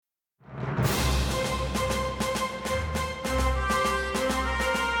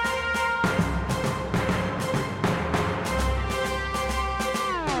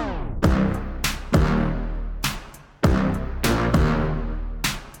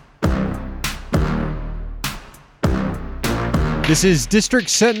This is District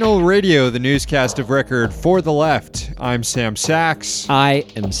Sentinel Radio, the newscast of record for the left. I'm Sam Sachs. I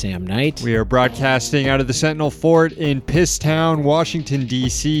am Sam Knight. We are broadcasting out of the Sentinel Fort in Pisstown, Washington,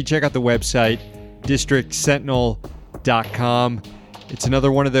 D.C. Check out the website, districtsentinel.com. It's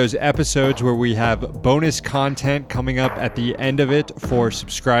another one of those episodes where we have bonus content coming up at the end of it for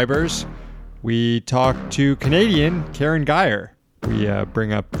subscribers. We talk to Canadian Karen Geyer. We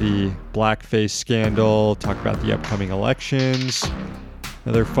bring up the blackface scandal, talk about the upcoming elections.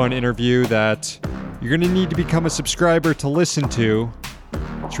 Another fun interview that you're going to need to become a subscriber to listen to.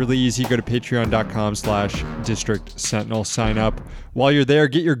 It's really easy. Go to patreon.com/District Sentinel. Sign up. While you're there,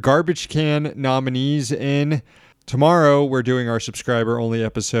 get your garbage can nominees in. Tomorrow, we're doing our subscriber-only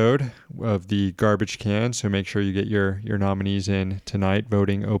episode of the garbage can, so make sure you get your nominees in tonight.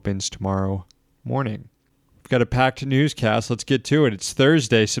 Voting opens tomorrow morning. We've got a packed newscast. Let's get to it. It's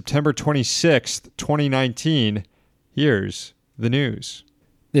Thursday, September 26th, 2019. Here's the news.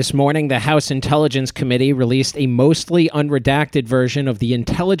 This morning, the House Intelligence Committee released a mostly unredacted version of the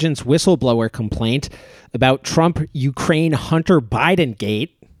intelligence whistleblower complaint about Trump-Ukraine Hunter Biden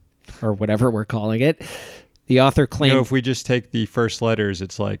gate, or whatever we're calling it. The author claimed... if we just take the first letters,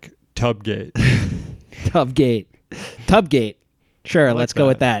 it's like Tubgate. Tubgate. Tubgate. Sure, let's go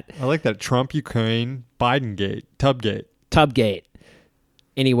with that. I like that. Trump, Ukraine, Biden gate. Tubgate. Tubgate.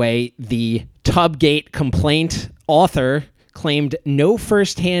 Anyway, the Tubgate complaint author claimed no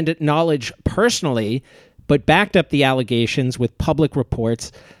firsthand knowledge personally, but backed up the allegations with public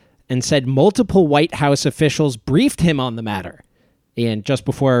reports and said multiple White House officials briefed him on the matter. And just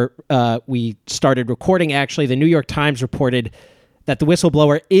before we started recording, actually, the New York Times reported that the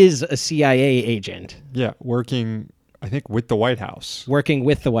whistleblower is a CIA agent. Yeah, working, I think, with the White House. Working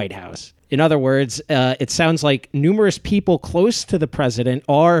with the White House. In other words, it sounds like numerous people close to the president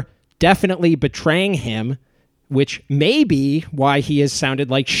are definitely betraying him, which may be why he has sounded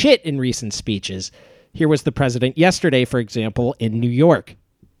like shit in recent speeches. Here was the president yesterday, for example, in New York.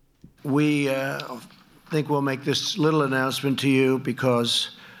 We think we'll make this little announcement to you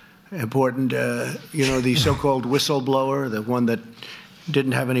because important, the so-called whistleblower, the one that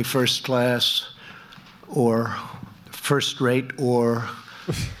didn't have any first class or first rate or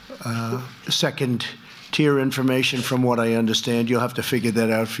second tier information from what I understand. You'll have to figure that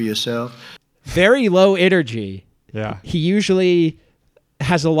out for yourself. Very low energy. Yeah. He usually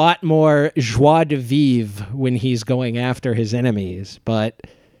has a lot more joie de vivre when he's going after his enemies, but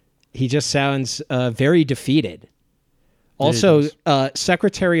he just sounds very defeated. Also,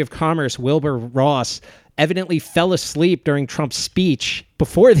 Secretary of Commerce Wilbur Ross evidently fell asleep during Trump's speech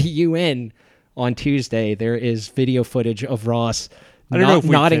before the UN on Tuesday. There is video footage of Ross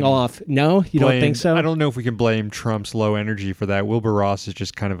nodding off. No? You don't think so? I don't know if we can blame Trump's low energy for that. Wilbur Ross is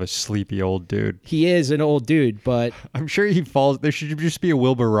just kind of a sleepy old dude. He is an old dude, but... I'm sure he falls... There should just be a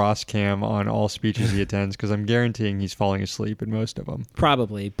Wilbur Ross cam on all speeches he attends, because I'm guaranteeing he's falling asleep in most of them.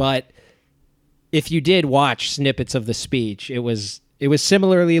 Probably, but if you did watch snippets of the speech, it was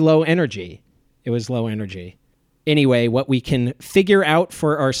similarly low energy. It was low energy. Anyway, what we can figure out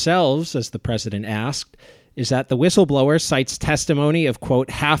for ourselves, as the president asked, is that the whistleblower cites testimony of, quote,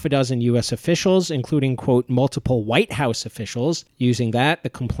 half a dozen U.S. officials, including, quote, multiple White House officials. Using that, the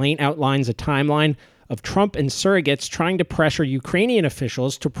complaint outlines a timeline of Trump and surrogates trying to pressure Ukrainian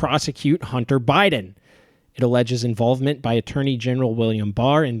officials to prosecute Hunter Biden. It alleges involvement by Attorney General William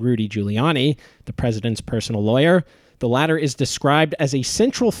Barr and Rudy Giuliani, the president's personal lawyer. The latter is described as a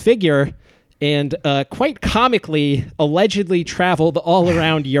central figure and quite comically allegedly traveled all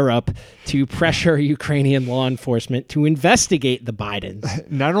around Europe to pressure Ukrainian law enforcement to investigate the Bidens.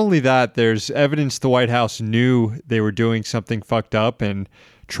 Not only that, there's evidence the White House knew they were doing something fucked up and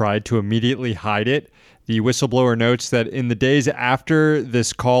tried to immediately hide it. The whistleblower notes that in the days after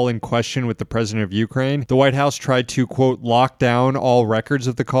this call in question with the president of Ukraine, the White House tried to, quote, lock down all records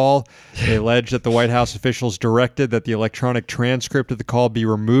of the call. They allege that the White House officials directed that the electronic transcript of the call be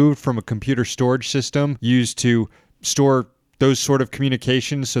removed from a computer storage system used to store those sort of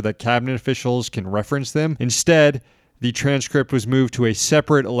communications so that cabinet officials can reference them. Instead, the transcript was moved to a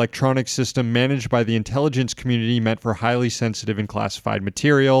separate electronic system managed by the intelligence community meant for highly sensitive and classified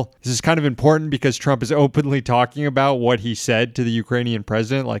material. This is kind of important because Trump is openly talking about what he said to the Ukrainian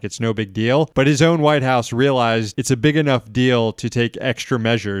president like it's no big deal. But his own White House realized it's a big enough deal to take extra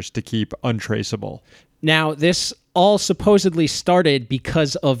measures to keep untraceable. Now, this all supposedly started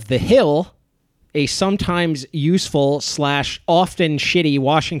because of The Hill, a sometimes useful / often shitty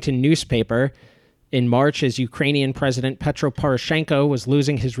Washington newspaper. In March, as Ukrainian President Petro Poroshenko was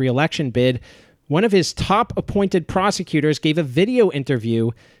losing his re-election bid, one of his top appointed prosecutors gave a video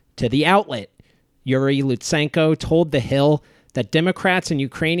interview to the outlet. Yuri Lutsenko told The Hill that Democrats and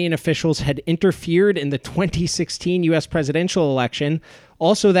Ukrainian officials had interfered in the 2016 U.S. presidential election.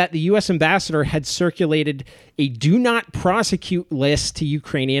 Also, that the U.S. ambassador had circulated a do not prosecute list to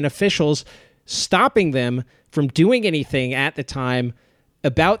Ukrainian officials, stopping them from doing anything at the time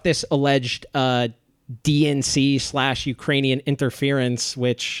about this alleged DNC/Ukrainian interference,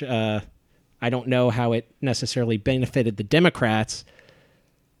 which I don't know how it necessarily benefited the Democrats.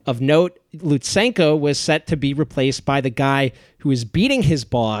 Of note, Lutsenko was set to be replaced by the guy who was beating his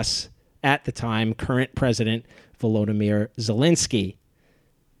boss at the time, current President Volodymyr Zelensky.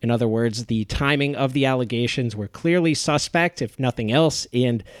 In other words, the timing of the allegations were clearly suspect, if nothing else,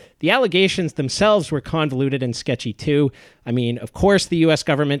 and the allegations themselves were convoluted and sketchy too. I mean, of course, the U.S.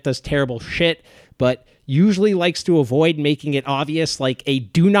 government does terrible shit, but usually likes to avoid making it obvious, like a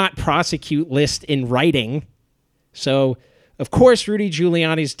do not prosecute list in writing. So, of course, Rudy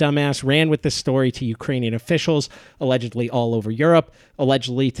Giuliani's dumbass ran with this story to Ukrainian officials, allegedly all over Europe,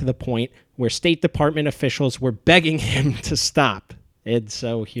 allegedly to the point where State Department officials were begging him to stop. And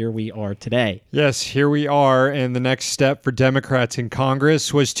so here we are today. Yes, here we are. And the next step for Democrats in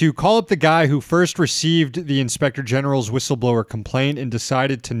Congress was to call up the guy who first received the Inspector General's whistleblower complaint and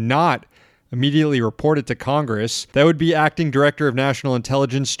decided to not immediately report it to Congress. That would be Acting Director of National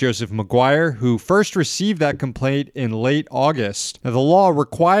Intelligence Joseph Maguire, who first received that complaint in late August. Now, the law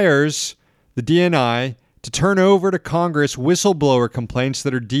requires the DNI to turn over to Congress whistleblower complaints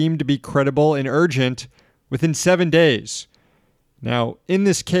that are deemed to be credible and urgent within 7 days. Now, in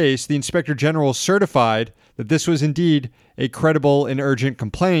this case, the Inspector General certified that this was indeed a credible and urgent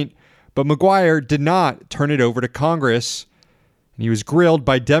complaint, but Maguire did not turn it over to Congress. And he was grilled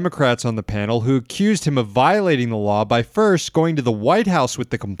by Democrats on the panel who accused him of violating the law by first going to the White House with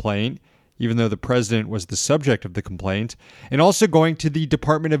the complaint, even though the president was the subject of the complaint, and also going to the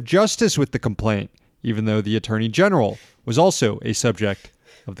Department of Justice with the complaint, even though the Attorney General was also a subject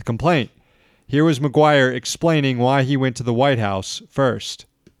of the complaint. Here was Maguire explaining why he went to the White House first.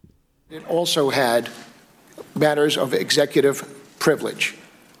 It also had matters of executive privilege.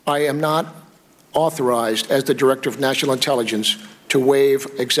 I am not authorized as the Director of National Intelligence to waive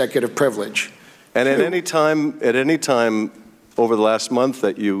executive privilege. And at any time over the last month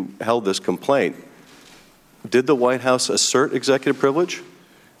that you held this complaint, did the White House assert executive privilege?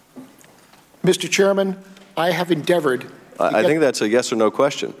 Mr. Chairman, I have endeavored. I think that's a yes or no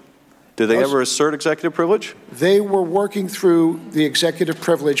question. Did they ever assert executive privilege? They were working through the executive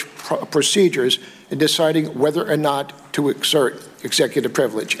privilege procedures and deciding whether or not to exert executive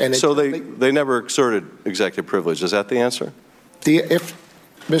privilege. And so they never exerted executive privilege. Is that the answer?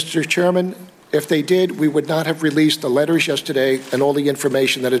 Mr. Chairman, if they did, we would not have released the letters yesterday and all the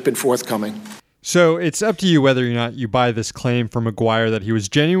information that has been forthcoming. So it's up to you whether or not you buy this claim from Maguire that he was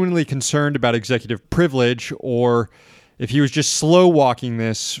genuinely concerned about executive privilege, or if he was just slow walking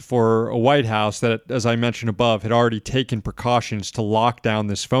this for a White House that, as I mentioned above, had already taken precautions to lock down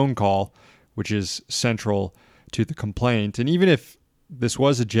this phone call, which is central to the complaint. And even if this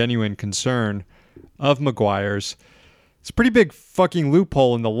was a genuine concern of Maguire's, it's a pretty big fucking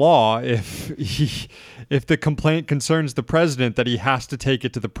loophole in the law if the complaint concerns the president, that he has to take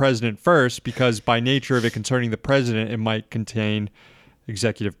it to the president first, because by nature of it concerning the president, it might contain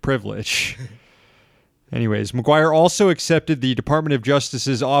executive privilege. Anyways, Maguire also accepted the Department of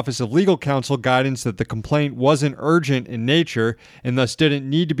Justice's Office of Legal Counsel guidance that the complaint wasn't urgent in nature and thus didn't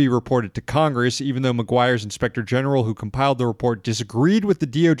need to be reported to Congress, even though Maguire's Inspector General, who compiled the report, disagreed with the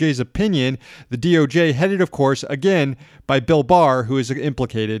DOJ's opinion. The DOJ, headed, of course, again by Bill Barr, who is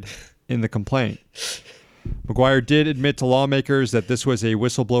implicated in the complaint. Maguire did admit to lawmakers that this was a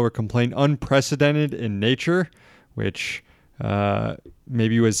whistleblower complaint unprecedented in nature, which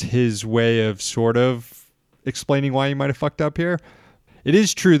maybe was his way of sort of explaining why he might have fucked up here. It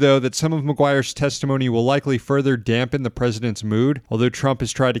is true, though, that some of Maguire's testimony will likely further dampen the president's mood. Although Trump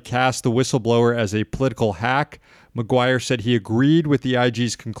has tried to cast the whistleblower as a political hack, Maguire said he agreed with the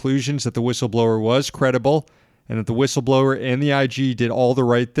IG's conclusions that the whistleblower was credible and that the whistleblower and the IG did all the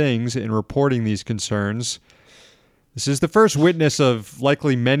right things in reporting these concerns. This is the first witness of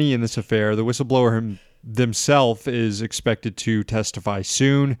likely many in this affair. The whistleblower himself is expected to testify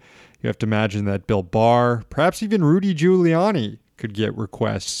soon. You have to imagine that Bill Barr, perhaps even Rudy Giuliani, could get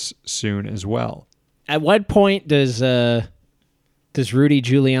requests soon as well. At what point does Rudy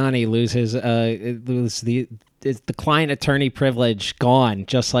Giuliani lose the client attorney privilege gone,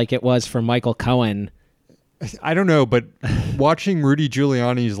 just like it was for Michael Cohen? I don't know, but watching Rudy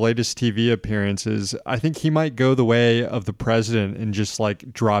Giuliani's latest TV appearances, I think he might go the way of the president and just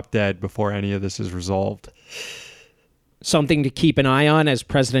like drop dead before any of this is resolved. Something to keep an eye on as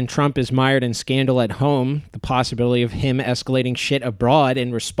President Trump is mired in scandal at home, the possibility of him escalating shit abroad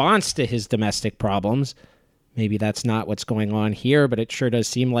in response to his domestic problems. Maybe that's not what's going on here, but it sure does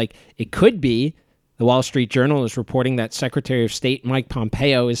seem like it could be. The Wall Street Journal is reporting that Secretary of State Mike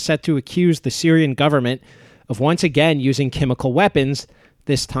Pompeo is set to accuse the Syrian government of once again using chemical weapons,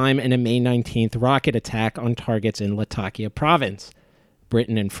 this time in a May 19th rocket attack on targets in Latakia province.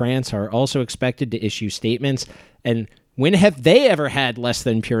 Britain and France are also expected to issue statements, and when have they ever had less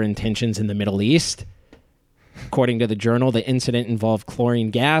than pure intentions in the Middle East? According to the Journal, the incident involved chlorine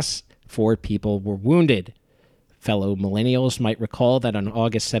gas. 4 people were wounded. Fellow millennials might recall that on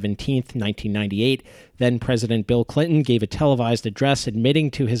August 17, 1998, then-President Bill Clinton gave a televised address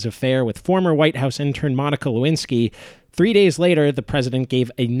admitting to his affair with former White House intern Monica Lewinsky. 3 days later, the president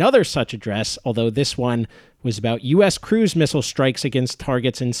gave another such address, although this one was about U.S. cruise missile strikes against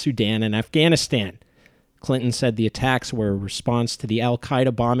targets in Sudan and Afghanistan. Clinton said the attacks were a response to the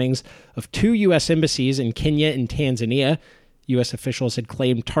al-Qaeda bombings of 2 U.S. embassies in Kenya and Tanzania. U.S. officials had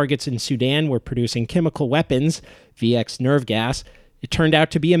claimed targets in Sudan were producing chemical weapons, VX nerve gas. It turned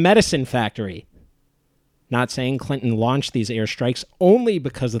out to be a medicine factory. Not saying Clinton launched these airstrikes only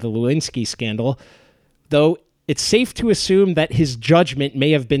because of the Lewinsky scandal, though it's safe to assume that his judgment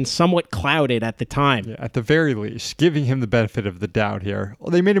may have been somewhat clouded at the time. Yeah, at the very least, giving him the benefit of the doubt here. Well,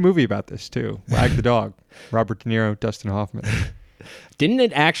 they made a movie about this, too. Wag the Dog. Robert De Niro, Dustin Hoffman. Didn't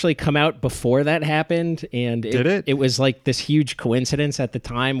it actually come out before that happened? And Did it? It was like this huge coincidence at the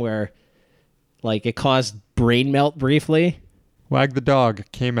time where like it caused brain melt briefly. Wag the Dog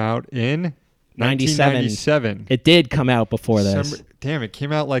came out in 1997. It did come out before this. Damn, it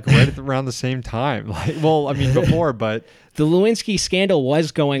came out like right around the same time. Like, well, I mean before, but the Lewinsky scandal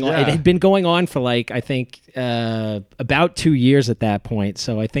was going on. Yeah. It had been going on for like I think about 2 years at that point.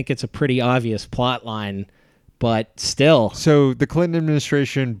 So I think it's a pretty obvious plot line, but still. So the Clinton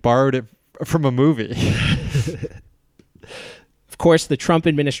administration borrowed it from a movie. Of course, the Trump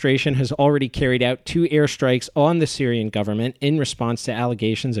administration has already carried out 2 airstrikes on the Syrian government in response to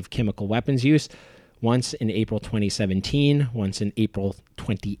allegations of chemical weapons use. Once in April 2017, once in April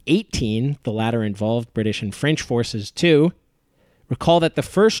 2018. The latter involved British and French forces too. Recall that the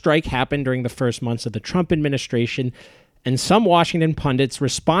first strike happened during the first months of the Trump administration, and some Washington pundits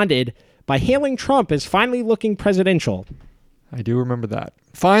responded by hailing Trump as finally looking presidential. I do remember that.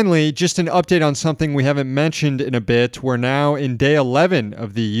 Finally, just an update on something we haven't mentioned in a bit. We're now in day 11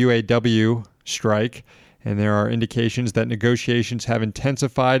 of the UAW strike, and there are indications that negotiations have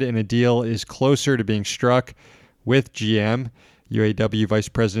intensified and a deal is closer to being struck with GM. UAW Vice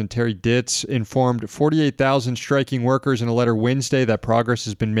President Terry Ditz informed 48,000 striking workers in a letter Wednesday that progress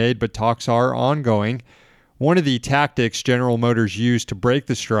has been made, but talks are ongoing. One of the tactics General Motors used to break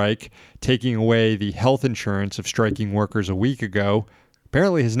the strike, taking away the health insurance of striking workers a week ago,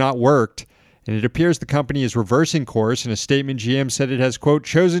 apparently has not worked, and it appears the company is reversing course. In a statement, GM said it has, quote,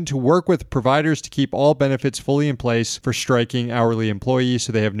 chosen to work with providers to keep all benefits fully in place for striking hourly employees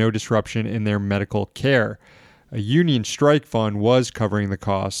so they have no disruption in their medical care. A union strike fund was covering the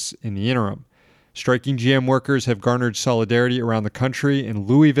costs in the interim. Striking GM workers have garnered solidarity around the country. In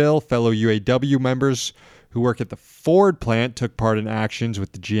Louisville, fellow UAW members who work at the Ford plant took part in actions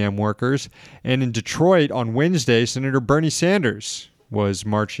with the GM workers. And in Detroit on Wednesday, Senator Bernie Sanders was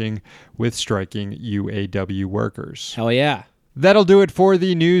marching with striking UAW workers. Hell yeah. That'll do it for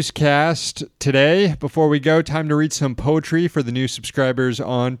the newscast today. Before we go, time to read some poetry for the new subscribers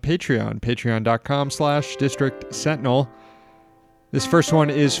on Patreon, patreon.com/District Sentinel. This first one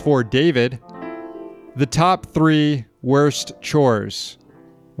is for David. The top 3 worst chores.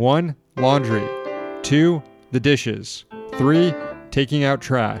 1, laundry. 2, the dishes. 3, taking out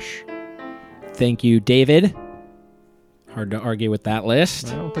trash. Thank you, David. Hard to argue with that list.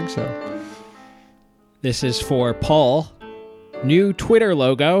 I don't think so. This is for Paul. New Twitter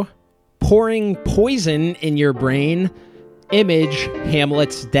logo. Pouring poison in your brain. Image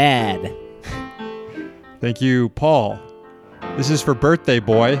Hamlet's dad. Thank you, Paul. This is for Birthday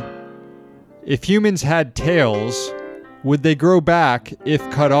Boy. If humans had tails, would they grow back if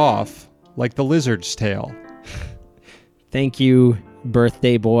cut off, like the lizard's tail? Thank you,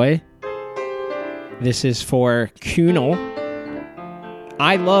 Birthday Boy. This is for Kunal.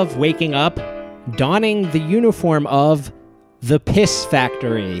 I love waking up, donning the uniform of the Piss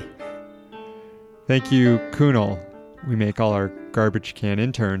Factory. Thank you, Kunal. We make all our garbage can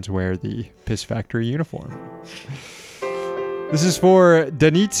interns wear the Piss Factory uniform. This is for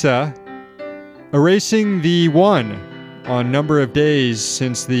Danitza. Erasing the 1 on number of days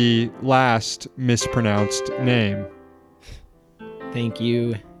since the last mispronounced name. Thank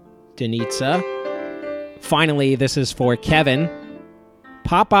you, Danitza. Finally, this is for Kevin.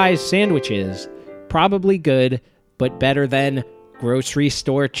 Popeye's sandwiches, probably good, but better than grocery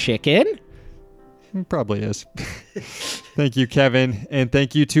store chicken? It probably is. Thank you, Kevin. And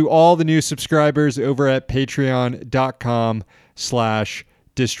thank you to all the new subscribers over at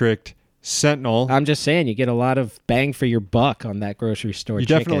patreon.com/District Sentinel. I'm just saying, you get a lot of bang for your buck on that grocery store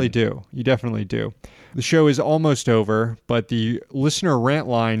chicken. Definitely do. You definitely do. The show is almost over, but the listener rant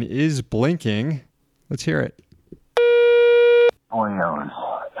line is blinking. Let's hear it. Boyos.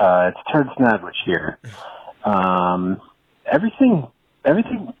 It's Turd Snadwich here. Everything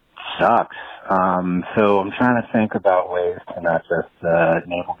sucks. So I'm trying to think about ways to not just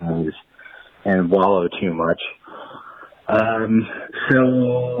navel gaze and wallow too much.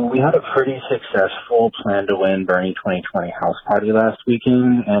 So we had a pretty successful Plan to Win Bernie 2020 house party last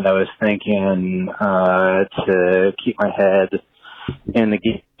weekend, and I was thinking to keep my head in the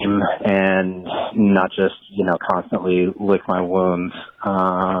game and not just, constantly lick my wounds.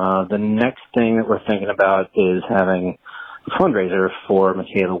 The next thing that we're thinking about is having a fundraiser for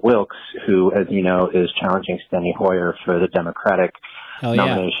Michaela Wilkes, who, as you know, is challenging Steny Hoyer for the Democratic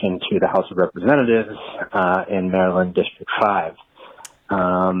nomination to the House of Representatives in Maryland District 5.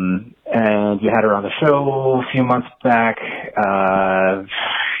 And you had her on the show a few months back.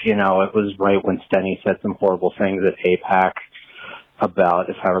 It was right when Steny said some horrible things at AIPAC about,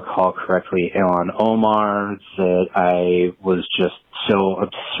 if I recall correctly, Ilhan Omar, that I was just so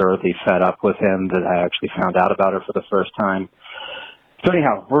absurdly fed up with him that I actually found out about her for the first time. So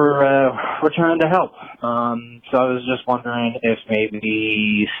anyhow, we're trying to help. So I was just wondering if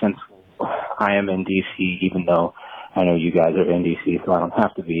maybe, since I am in DC, even though I know you guys are in DC, so I don't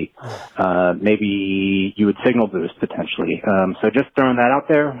have to be, maybe you would signal boost potentially. So just throwing that out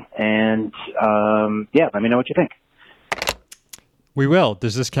there, and let me know what you think. We will.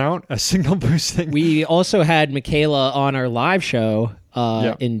 Does this count? A signal boosting? We also had Michaela on our live show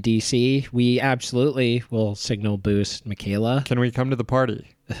in DC. We absolutely will signal boost Michaela. Can we come to the party?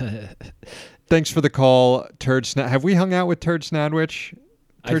 Thanks for the call, Turd Snad. Have we hung out with Turd Snadwich?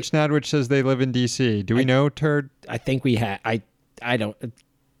 Turd Snadwich says they live in DC. Do we know Turd? I think we had. I don't.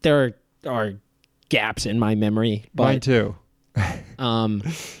 There are gaps in my memory. But, mine too. But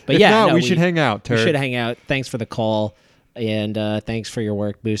if not, we should hang out, Turd. We should hang out. Thanks for the call. And thanks for your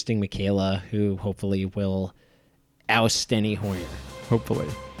work boosting Michaela, who hopefully will oust Steny Hoyer. Hopefully.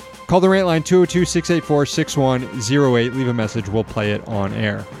 Call the rant line 202-684-6108. Leave a message. We'll play it on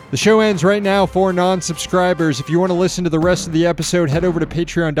air. The show ends right now for non-subscribers. If you want to listen to the rest of the episode, head over to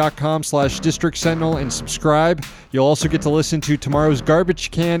patreon.com/District Sentinel and subscribe. You'll also get to listen to tomorrow's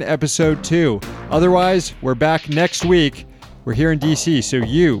Garbage Can episode 2. Otherwise, we're back next week. We're here in DC, so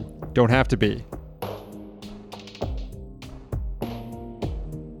you don't have to be.